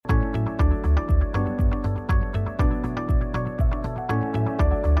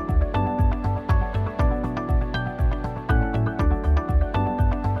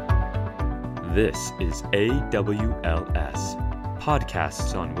This is AWLS,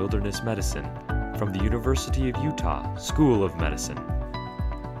 Podcasts on Wilderness Medicine, from the University of Utah School of Medicine.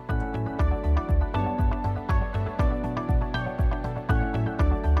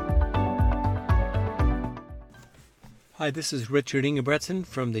 Hi, this is Richard Ingebretson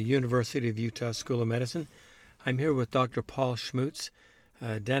from the University of Utah School of Medicine. I'm here with Dr. Paul Schmutz,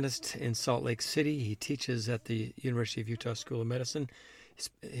 a dentist in Salt Lake City. He teaches at the University of Utah School of Medicine.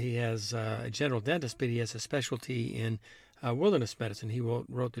 He has a general dentist, but he has a specialty in wilderness medicine. He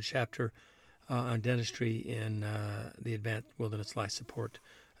wrote the chapter on dentistry in the Advanced Wilderness Life Support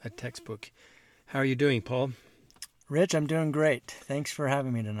textbook. How are you doing, Paul? Rich, I'm doing great. Thanks for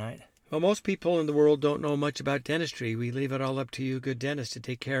having me tonight. Well, most people in the world don't know much about dentistry. We leave it all up to you, good dentists, to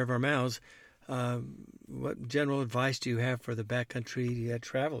take care of our mouths. What general advice do you have for the backcountry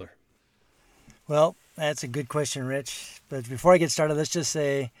traveler? Well, that's a good question, Rich. But before I get started, let's just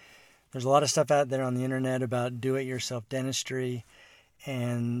say there's a lot of stuff out there on the internet about do-it-yourself dentistry,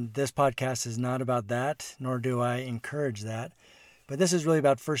 and this podcast is not about that, nor do I encourage that. But this is really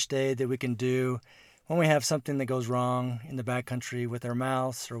about first aid that we can do when we have something that goes wrong in the backcountry with our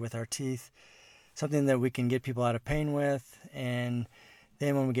mouths or with our teeth, something that we can get people out of pain with, and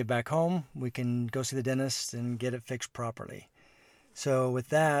then when we get back home, we can go see the dentist and get it fixed properly. So with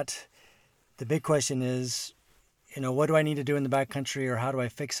that, the big question is, what do I need to do in the backcountry, or how do I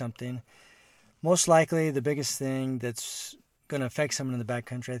fix something? Most likely, the biggest thing that's going to affect someone in the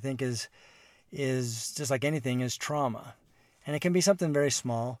backcountry, I think, is just like anything, is trauma. And it can be something very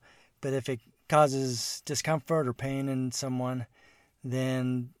small, but if it causes discomfort or pain in someone,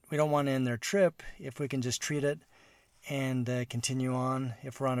 then we don't want to end their trip if we can just treat it and continue on.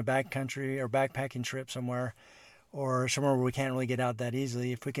 If we're on a backcountry or backpacking trip somewhere, or somewhere where we can't really get out that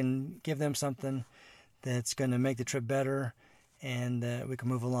easily, if we can give them something that's going to make the trip better, and we can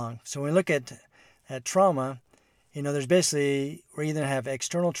move along. So when we look at trauma, there's basically, we either have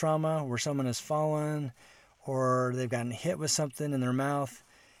external trauma where someone has fallen or they've gotten hit with something in their mouth,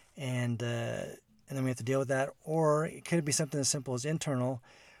 and then we have to deal with that. Or it could be something as simple as internal,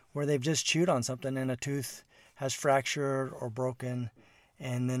 where they've just chewed on something and a tooth has fractured or broken,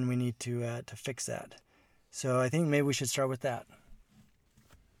 and then we need to fix that. So I think maybe we should start with that.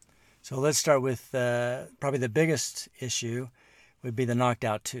 So let's start with probably the biggest issue would be the knocked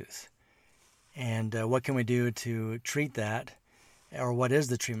out tooth. And what can we do to treat that, or what is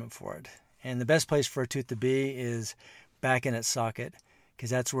the treatment for it? And the best place for a tooth to be is back in its socket, because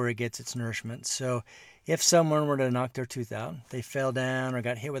that's where it gets its nourishment. So if someone were to knock their tooth out, they fell down or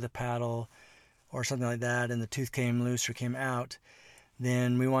got hit with a paddle or something like that, and the tooth came loose or came out,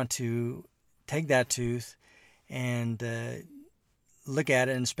 then we want to take that tooth and look at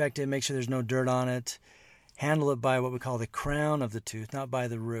it, inspect it, make sure there's no dirt on it, handle it by what we call the crown of the tooth, not by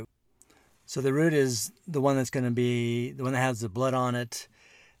the root. So the root is the one that's going to be the one that has the blood on it.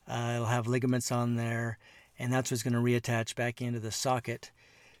 It'll have ligaments on there, and that's what's going to reattach back into the socket.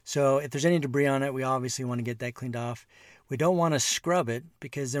 So if there's any debris on it, we obviously want to get that cleaned off. We don't want to scrub it,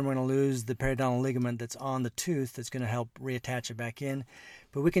 because then we're going to lose the periodontal ligament that's on the tooth that's going to help reattach it back in.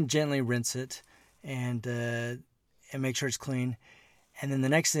 But we can gently rinse it and make sure it's clean. And then the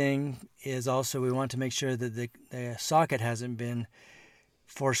next thing is also we want to make sure that the socket hasn't been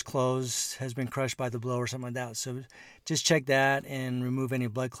forced closed, has been crushed by the blow or something like that. So just check that and remove any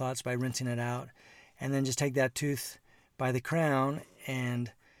blood clots by rinsing it out. And then just take that tooth by the crown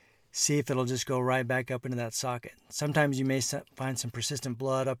and see if it'll just go right back up into that socket. Sometimes you may find some persistent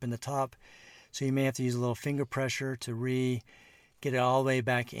blood up in the top, so you may have to use a little finger pressure to get it all the way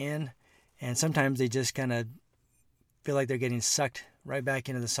back in. And sometimes they just kind of feel like they're getting sucked right back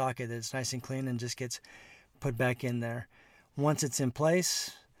into the socket. It's nice and clean and just gets put back in there. Once it's in place,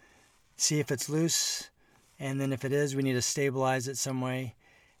 see if it's loose, and then if it is, we need to stabilize it some way.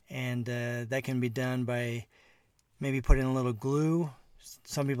 And that can be done by maybe putting a little glue.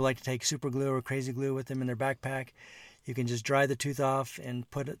 Some people like to take super glue or crazy glue with them in their backpack. You can just dry the tooth off and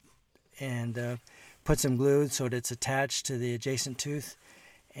put some glue so that it's attached to the adjacent tooth,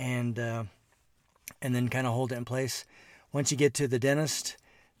 and then kind of hold it in place. Once you get to the dentist,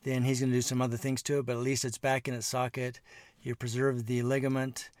 then he's going to do some other things to it, but at least it's back in its socket. You preserve the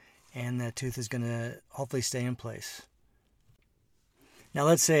ligament, and that tooth is going to hopefully stay in place. Now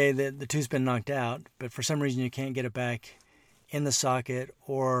let's say that the tooth's been knocked out, but for some reason you can't get it back in the socket,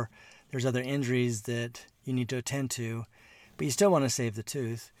 or there's other injuries that you need to attend to, but you still want to save the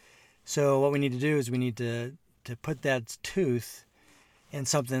tooth. So what we need to do is we need to put that tooth in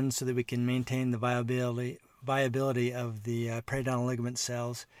something so that we can maintain the viability of the periodontal ligament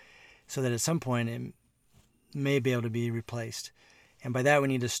cells, so that at some point it may be able to be replaced. And by that we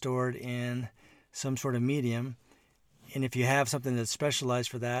need to store it in some sort of medium. And if you have something that's specialized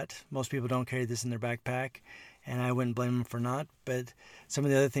for that, most people don't carry this in their backpack, and I wouldn't blame them for not. But some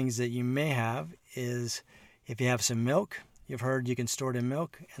of the other things that you may have is if you have some milk, you've heard you can store it in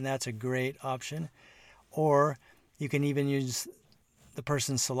milk, and that's a great option. Or you can even use the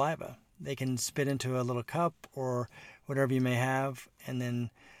person's saliva. They can spit into a little cup or whatever you may have, and then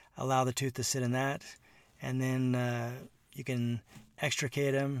allow the tooth to sit in that. And then you can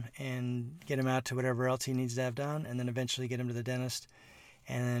extricate him and get him out to whatever else he needs to have done, and then eventually get him to the dentist.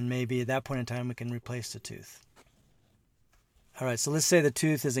 And then maybe at that point in time, we can replace the tooth. All right, so let's say the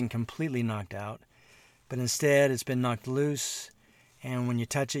tooth isn't completely knocked out, but instead it's been knocked loose, and when you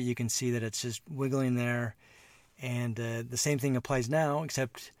touch it, you can see that it's just wiggling there. And the same thing applies now,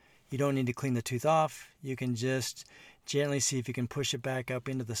 except you don't need to clean the tooth off. You can just gently see if you can push it back up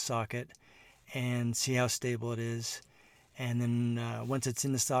into the socket and see how stable it is. And then once it's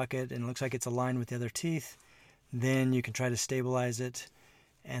in the socket and it looks like it's aligned with the other teeth, then you can try to stabilize it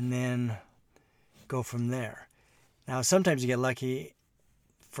and then go from there. Now, sometimes you get lucky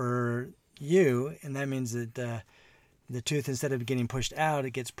for you, and that means that the tooth, instead of getting pushed out,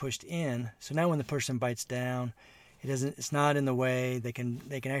 it gets pushed in. So now when the person bites down, it's not in the way. They can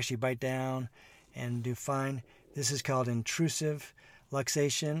actually bite down and do fine. This is called intrusive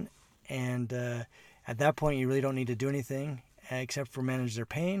luxation, and at that point, you really don't need to do anything except for manage their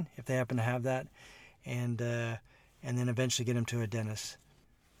pain if they happen to have that, and then eventually get them to a dentist.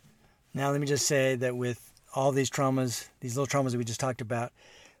 Now, let me just say that with all these traumas, these little traumas that we just talked about,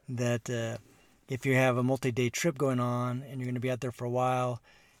 that if you have a multi-day trip going on and you're going to be out there for a while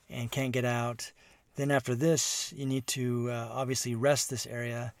and can't get out, then after this, you need to obviously rest this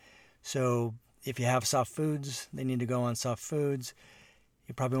area. So if you have soft foods, they need to go on soft foods.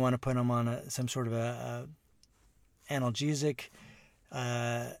 You probably want to put them on some sort of a analgesic.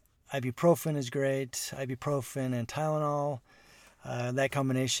 Ibuprofen is great. Ibuprofen and Tylenol. That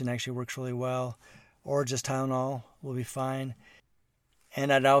combination actually works really well. Or just Tylenol will be fine.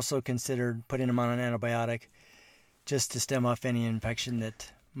 And I'd also consider putting them on an antibiotic just to stem off any infection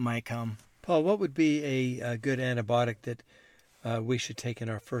that might come. Paul, what would be a good antibiotic that we should take in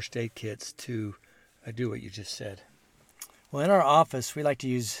our first aid kits to do what you just said? Well, in our office, we like to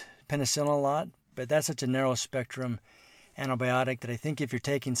use penicillin a lot, but that's such a narrow spectrum antibiotic that I think if you're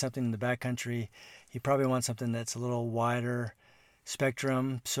taking something in the backcountry, you probably want something that's a little wider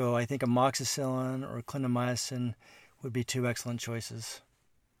spectrum. So I think amoxicillin or clindamycin would be two excellent choices.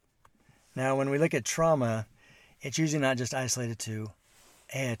 Now, when we look at trauma, it's usually not just isolated to,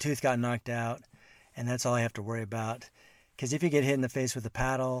 hey, a tooth got knocked out, and that's all I have to worry about. Because if you get hit in the face with a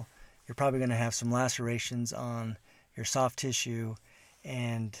paddle, you're probably going to have some lacerations on your soft tissue,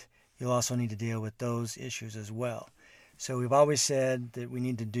 and you'll also need to deal with those issues as well. So we've always said that we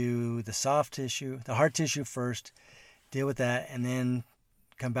need to do the soft tissue, the hard tissue first, deal with that, and then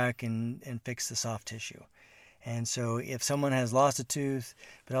come back and fix the soft tissue. And so if someone has lost a tooth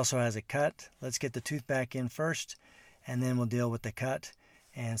but also has a cut, let's get the tooth back in first, and then we'll deal with the cut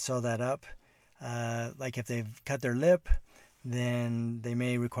and sew that up. Like if they've cut their lip, then they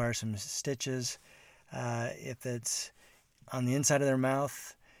may require some stitches. If it's on the inside of their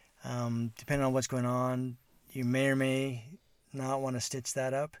mouth, depending on what's going on, you may or may not want to stitch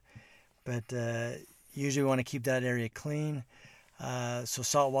that up. But usually we want to keep that area clean. So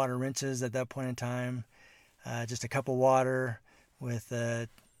salt water rinses at that point in time. Just a cup of water with a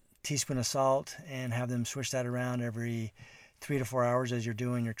teaspoon of salt, and have them swish that around every 3 to 4 hours as you're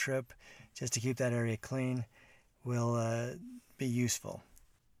doing your trip, just to keep that area clean, will be useful.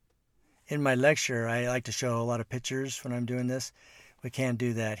 In my lecture, I like to show a lot of pictures when I'm doing this. We can't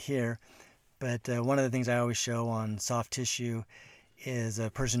do that here, but one of the things I always show on soft tissue is a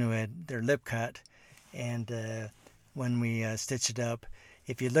person who had their lip cut, and when we stitched it up,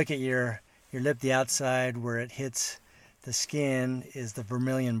 if you look at your lip, the outside where it hits the skin is the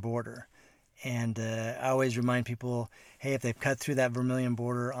vermilion border. And I always remind people, hey, if they've cut through that vermilion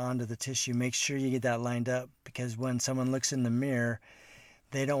border onto the tissue, make sure you get that lined up, because when someone looks in the mirror,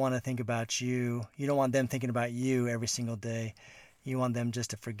 they don't want to think about you. You don't want them thinking about you every single day. You want them just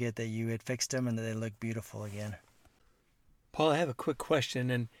to forget that you had fixed them and that they look beautiful again. Paul, I have a quick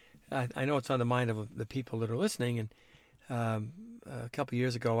question, and I know it's on the mind of the people that are listening. And a couple of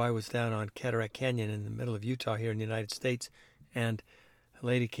years ago, I was down on Cataract Canyon in the middle of Utah here in the United States, and a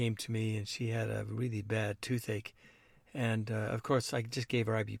lady came to me, and she had a really bad toothache. And, of course, I just gave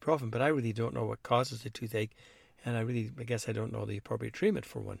her ibuprofen, but I really don't know what causes the toothache, and I guess I don't know the appropriate treatment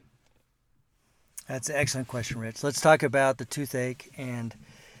for one. That's an excellent question, Rich. Let's talk about the toothache and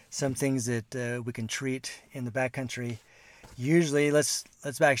some things that we can treat in the backcountry. Usually, let's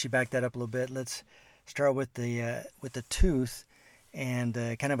actually back that up a little bit. Let's start with the tooth, and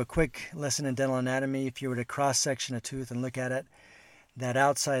kind of a quick lesson in dental anatomy. If you were to cross section a tooth and look at it, that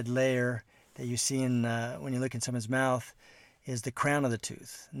outside layer that you see in when you look in someone's mouth is the crown of the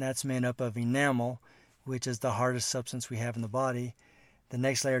tooth, and that's made up of enamel, which is the hardest substance we have in the body. The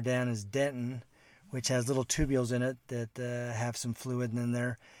next layer down is dentin, which has little tubules in it that have some fluid in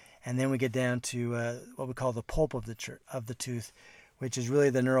there. And then we get down to what we call the pulp of the tooth, which is really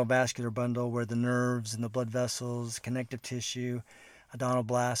the neurovascular bundle where the nerves and the blood vessels, connective tissue,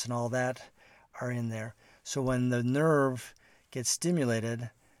 odontoblasts, and all that are in there. So when the nerve gets stimulated,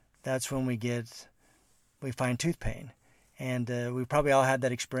 that's when we find tooth pain. And we probably all had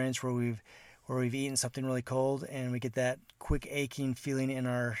that experience where we've eaten something really cold and we get that quick aching feeling in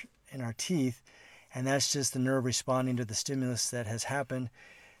our teeth, and that's just the nerve responding to the stimulus that has happened.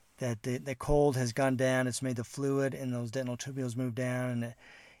 That the cold has gone down, it's made the fluid and those dental tubules move down,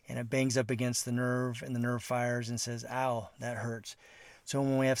 and it bangs up against the nerve, and the nerve fires and says, ow, that hurts. So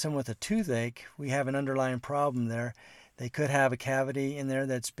when we have someone with a toothache, we have an underlying problem there. They could have a cavity in there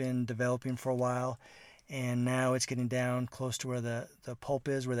that's been developing for a while, and now it's getting down close to where the pulp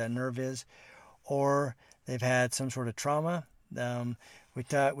is, where that nerve is, or they've had some sort of trauma. We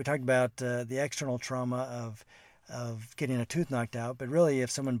talked about the external trauma of getting a tooth knocked out, but really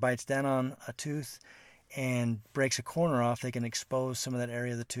if someone bites down on a tooth and breaks a corner off, they can expose some of that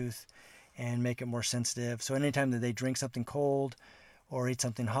area of the tooth and make it more sensitive. So anytime that they drink something cold or eat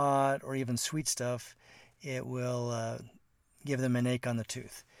something hot or even sweet stuff, it will give them an ache on the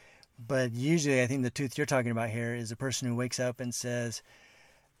tooth. But usually I think the tooth you're talking about here is a person who wakes up and says,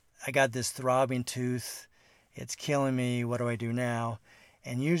 I got this throbbing tooth, it's killing me, what do I do now?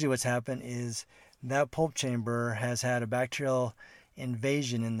 And usually what's happened is that pulp chamber has had a bacterial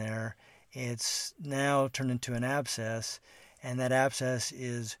invasion in there. It's now turned into an abscess, and that abscess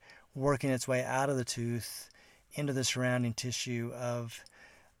is working its way out of the tooth into the surrounding tissue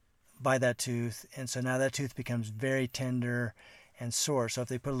by that tooth. And so now that tooth becomes very tender and sore. So if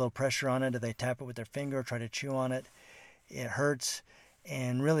they put a little pressure on it, if they tap it with their finger, try to chew on it, it hurts.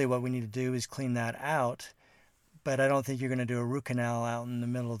 And really what we need to do is clean that out. But I don't think you're going to do a root canal out in the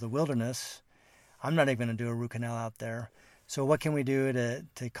middle of the wilderness. I'm not even going to do a root canal out there. So what can we do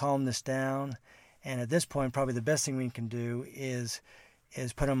to calm this down? And at this point, probably the best thing we can do is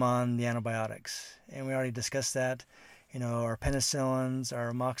put them on the antibiotics. And we already discussed that. Our penicillins,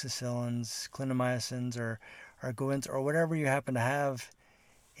 our amoxicillins, clindamycins, or Guins, or whatever you happen to have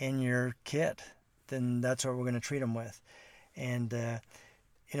in your kit, then that's what we're going to treat them with. And,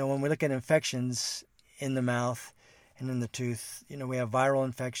 when we look at infections in the mouth and in the tooth, we have viral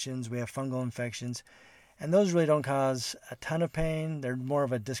infections, we have fungal infections, and those really don't cause a ton of pain. They're more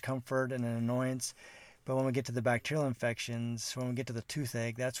of a discomfort and an annoyance. But when we get to the bacterial infections, when we get to the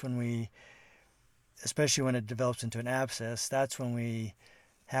toothache, that's when especially when it develops into an abscess, that's when we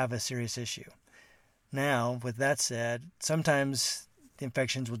have a serious issue. Now, with that said, sometimes the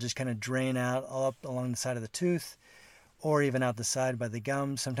infections will just kind of drain out all up along the side of the tooth, or even out the side by the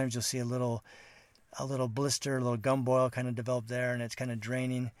gums. Sometimes you'll see a little blister, a little gum boil kind of develop there, and it's kind of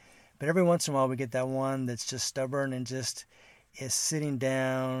draining. But every once in a while we get that one that's just stubborn and just is sitting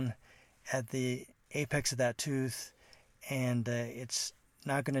down at the apex of that tooth, and it's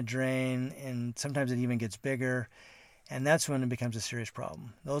not going to drain, and sometimes it even gets bigger, and that's when it becomes a serious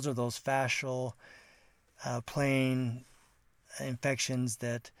problem. Those are those fascial, plain infections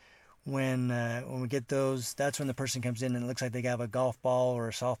that when we get those, that's when the person comes in and it looks like they have a golf ball or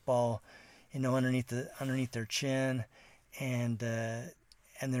a softball, underneath their chin, and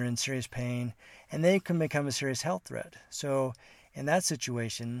they're in serious pain, and they can become a serious health threat. So in that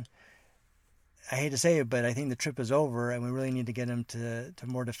situation, I hate to say it, but I think the trip is over, and we really need to get them to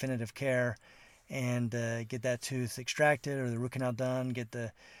more definitive care and get that tooth extracted or the root canal done, get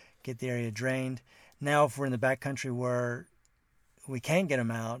the area drained. Now, if we're in the backcountry where we can't get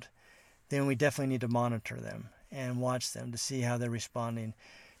them out, then we definitely need to monitor them and watch them to see how they're responding,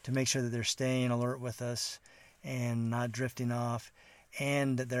 to make sure that they're staying alert with us and not drifting off,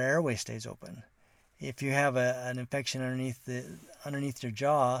 and that their airway stays open. If you have an infection underneath your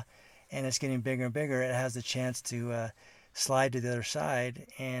jaw and it's getting bigger and bigger, it has the chance to slide to the other side,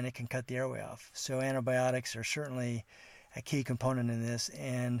 and it can cut the airway off. So antibiotics are certainly a key component in this,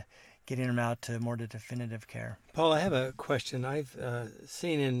 and getting them out to more definitive care. Paul, I have a question. I've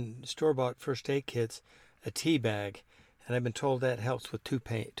seen in store-bought first aid kits a tea bag, and I've been told that helps with tooth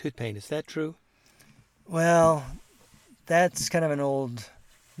pain. Is that true? Well, that's kind of an old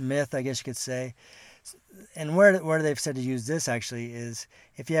myth, I guess you could say. And where they've said to use this actually is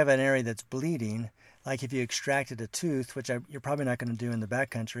if you have an area that's bleeding, like if you extracted a tooth, which you're probably not going to do in the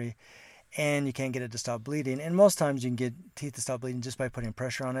backcountry, and you can't get it to stop bleeding. And most times you can get teeth to stop bleeding just by putting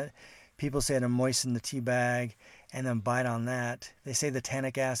pressure on it. People say to moisten the tea bag and then bite on that. They say the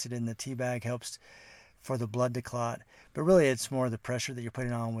tannic acid in the tea bag helps for the blood to clot, but really it's more the pressure that you're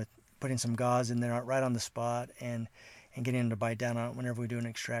putting on with putting some gauze in there right on the spot and getting them to bite down on it whenever we do an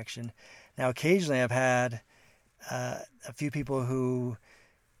extraction. Now, occasionally I've had a few people who,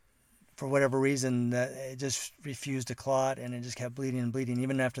 for whatever reason, it just refused to clot and it just kept bleeding and bleeding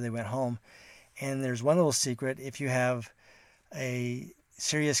even after they went home. And there's one little secret: if you have a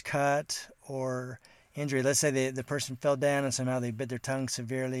serious cut or injury, let's say the person fell down and somehow they bit their tongue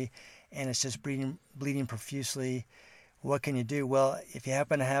severely and it's just bleeding profusely, what can you do? Well, if you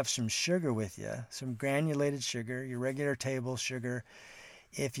happen to have some sugar with you, some granulated sugar, your regular table sugar,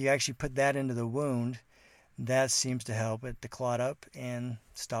 if you actually put that into the wound, that seems to help it to clot up and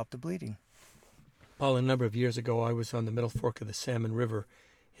stop the bleeding. Paul, a number of years ago, I was on the Middle Fork of the Salmon River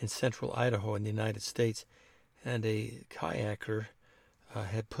in central Idaho in the United States, and a kayaker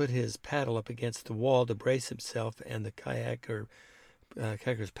had put his paddle up against the wall to brace himself, and the kayaker's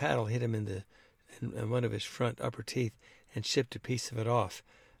paddle hit him in one of his front upper teeth and chipped a piece of it off.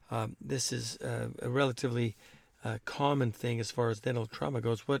 This is a relatively common thing as far as dental trauma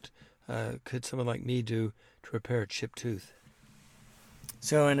goes. What could someone like me do to repair a chipped tooth?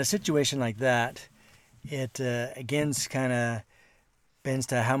 So in a situation like that, it again kind of bends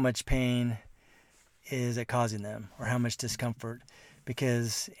to how much pain is it causing them or how much discomfort.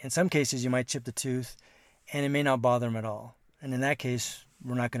 Because in some cases you might chip the tooth and it may not bother them at all. And in that case,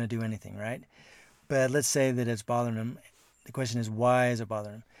 we're not going to do anything, right? But let's say that it's bothering them. The question is, why is it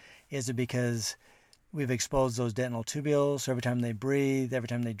bothering them? Is it because we've exposed those dental tubules, so every time they breathe, every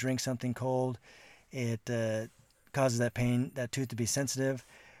time they drink something cold, it causes that pain, that tooth to be sensitive?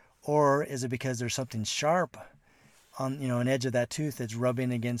 Or is it because there's something sharp on, an edge of that tooth that's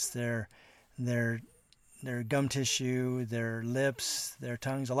rubbing against their gum tissue, their lips, their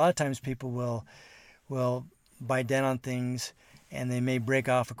tongues? A lot of times people will bite down on things and they may break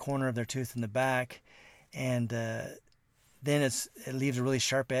off a corner of their tooth in the back, and then it leaves a really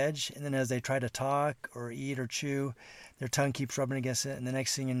sharp edge, and then as they try to talk or eat or chew, their tongue keeps rubbing against it, and the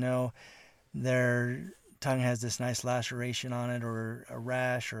next thing you know, their tongue has this nice laceration on it, or a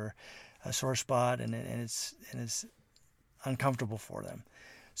rash, or a sore spot, and it's uncomfortable for them.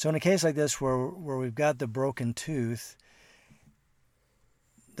 So in a case like this where we've got the broken tooth,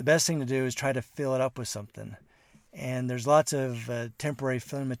 the best thing to do is try to fill it up with something. And there's lots of temporary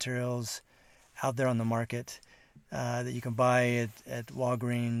filling materials out there on the market that you can buy at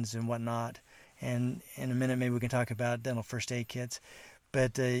Walgreens and whatnot. And in a minute, maybe we can talk about dental first aid kits.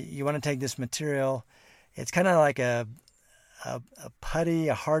 But you want to take this material. It's kind of like a putty,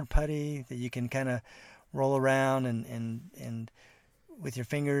 a hard putty that you can kind of roll around and with your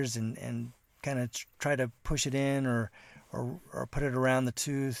fingers and kind of try to push it in or put it around the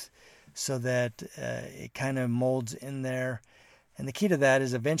tooth so that it kind of molds in there. And the key to that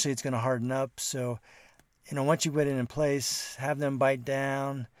is eventually it's going to harden up. So, once you put it in place, have them bite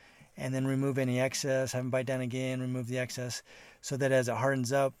down and then remove any excess, have them bite down again, remove the excess, so that as it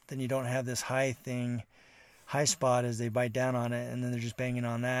hardens up, then you don't have this high spot as they bite down on it, and then they're just banging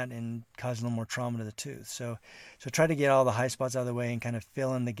on that and causing a little more trauma to the tooth. So try to get all the high spots out of the way and kind of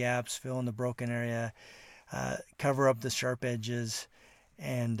fill in the gaps, fill in the broken area, cover up the sharp edges.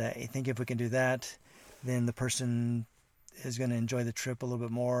 And I think if we can do that, then the person is going to enjoy the trip a little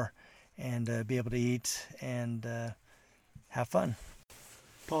bit more and be able to eat and have fun.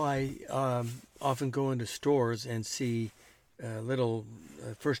 Paul, I often go into stores and see little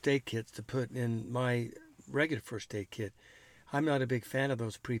first aid kits to put in my regular first aid kit. I'm not a big fan of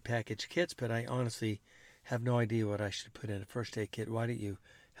those prepackaged kits, but I honestly have no idea what I should put in a first aid kit. Why don't you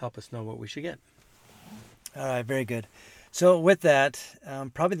help us know what we should get? All right, very good. So with that,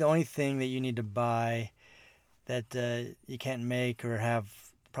 probably the only thing that you need to buy that you can't make or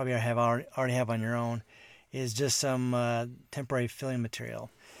already have on your own is just some temporary filling material.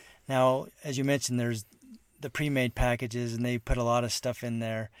 Now, as you mentioned, there's the pre-made packages, and they put a lot of stuff in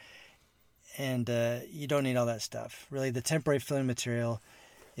there, and you don't need all that stuff. Really, the temporary filling material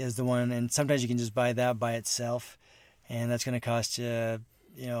is the one, and sometimes you can just buy that by itself, and that's going to cost you,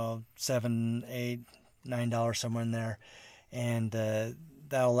 $7, $8, $9 somewhere in there, and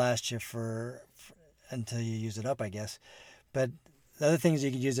that'll last you for until you use it up, I guess. But the other things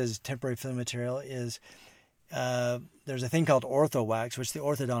you can use as temporary filling material is there's a thing called ortho wax, which the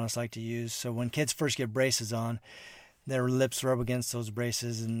orthodontists like to use. So when kids first get braces on, their lips rub against those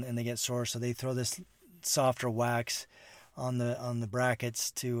braces and they get sore. So they throw this softer wax on the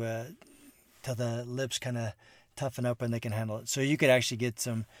brackets to till the lips kind of toughen up and they can handle it. So you could actually get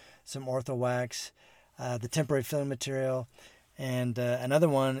some ortho wax, the temporary filling material, and another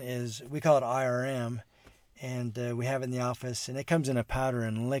one is, we call it IRM, and we have it in the office, and it comes in a powder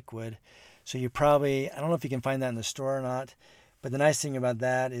and liquid. So you probably, I don't know if you can find that in the store or not, but the nice thing about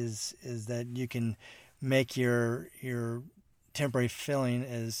that is that you can make your temporary filling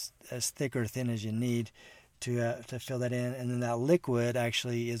as thick or thin as you need to fill that in. And then that liquid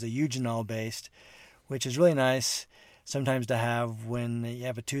actually is a eugenol based, which is really nice sometimes to have when you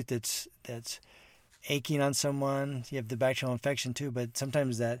have a tooth that's aching on someone. You have the bacterial infection too, but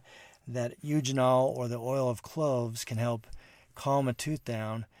sometimes that eugenol or the oil of cloves can help calm a tooth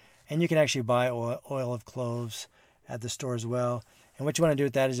down. And you can actually buy oil of cloves at the store as well. And what you want to do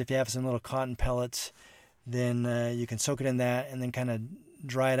with that is, if you have some little cotton pellets, then you can soak it in that and then kind of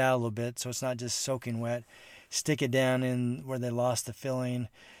dry it out a little bit so it's not just soaking wet. Stick it down in where they lost the filling,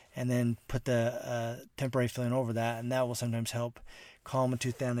 and then put the temporary filling over that, and that will sometimes help calm a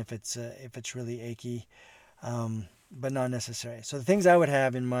tooth down if it's really achy, but not necessary. So the things I would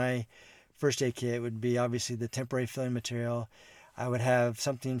have in my first aid kit would be obviously the temporary filling material. I would have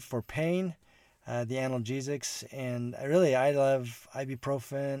something for pain, the analgesics, and I love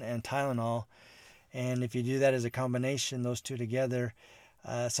ibuprofen and Tylenol. And if you do that as a combination, those two together,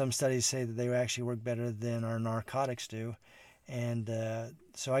 some studies say that they actually work better than our narcotics do. And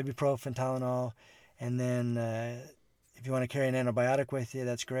so ibuprofen, Tylenol, and then if you want to carry an antibiotic with you,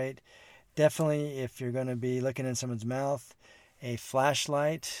 that's great. Definitely, if you're going to be looking in someone's mouth, a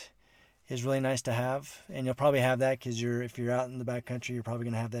flashlight is really nice to have, and you'll probably have that because if you're out in the backcountry, you're probably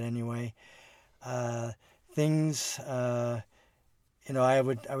going to have that anyway. Things, I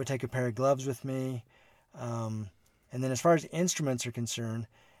would take a pair of gloves with me, and then as far as instruments are concerned,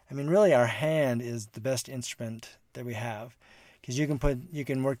 I mean, really our hand is the best instrument that we have, because you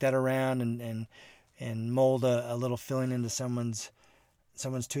can work that around and mold a little filling into someone's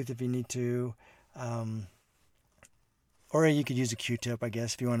tooth if you need to. Or you could use a Q-tip, I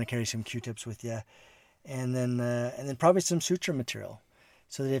guess, if you want to carry some Q-tips with you. And then probably some suture material,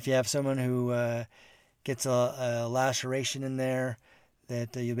 so that if you have someone who gets a laceration in there,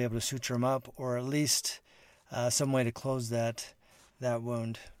 that you'll be able to suture them up, or at least some way to close that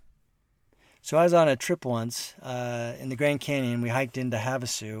wound. So I was on a trip once in the Grand Canyon. We hiked into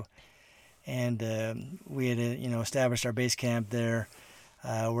Havasu, and we had established our base camp there,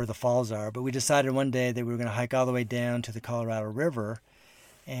 where the falls are. But we decided one day that we were going to hike all the way down to the Colorado River.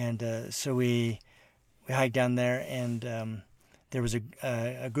 And so we hiked down there, and there was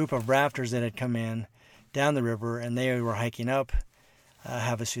a group of rafters that had come in down the river, and they were hiking up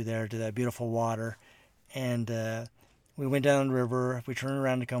Havasu there to that beautiful water. And we went down the river. We turned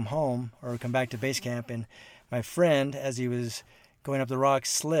around to come home or come back to base camp, and my friend, as he was going up the rocks,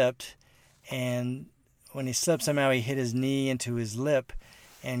 slipped. And when he slipped, somehow he hit his knee into his lip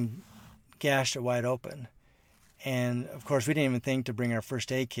and gashed it wide open. And of course, we didn't even think to bring our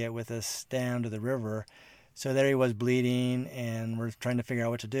first aid kit with us down to the river. So there he was bleeding, and we're trying to figure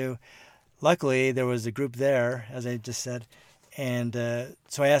out what to do. Luckily, there was a group there, as I just said. And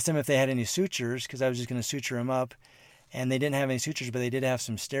so I asked them if they had any sutures, because I was just going to suture him up. And they didn't have any sutures, but they did have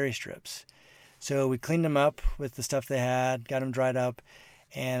some steri strips. So we cleaned them up with the stuff they had, got them dried up,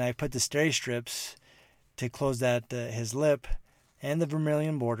 and I put the steri strips to close that his lip and the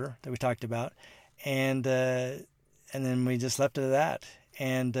vermilion border that we talked about, and then we just left it at that,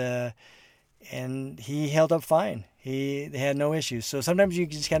 and he held up fine. They had no issues. So sometimes you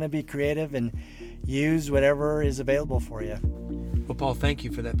just kind of be creative and use whatever is available for you. Well, Paul, thank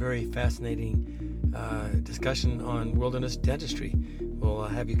you for that very fascinating discussion on wilderness dentistry. We'll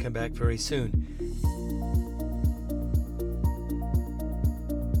have you come back very soon.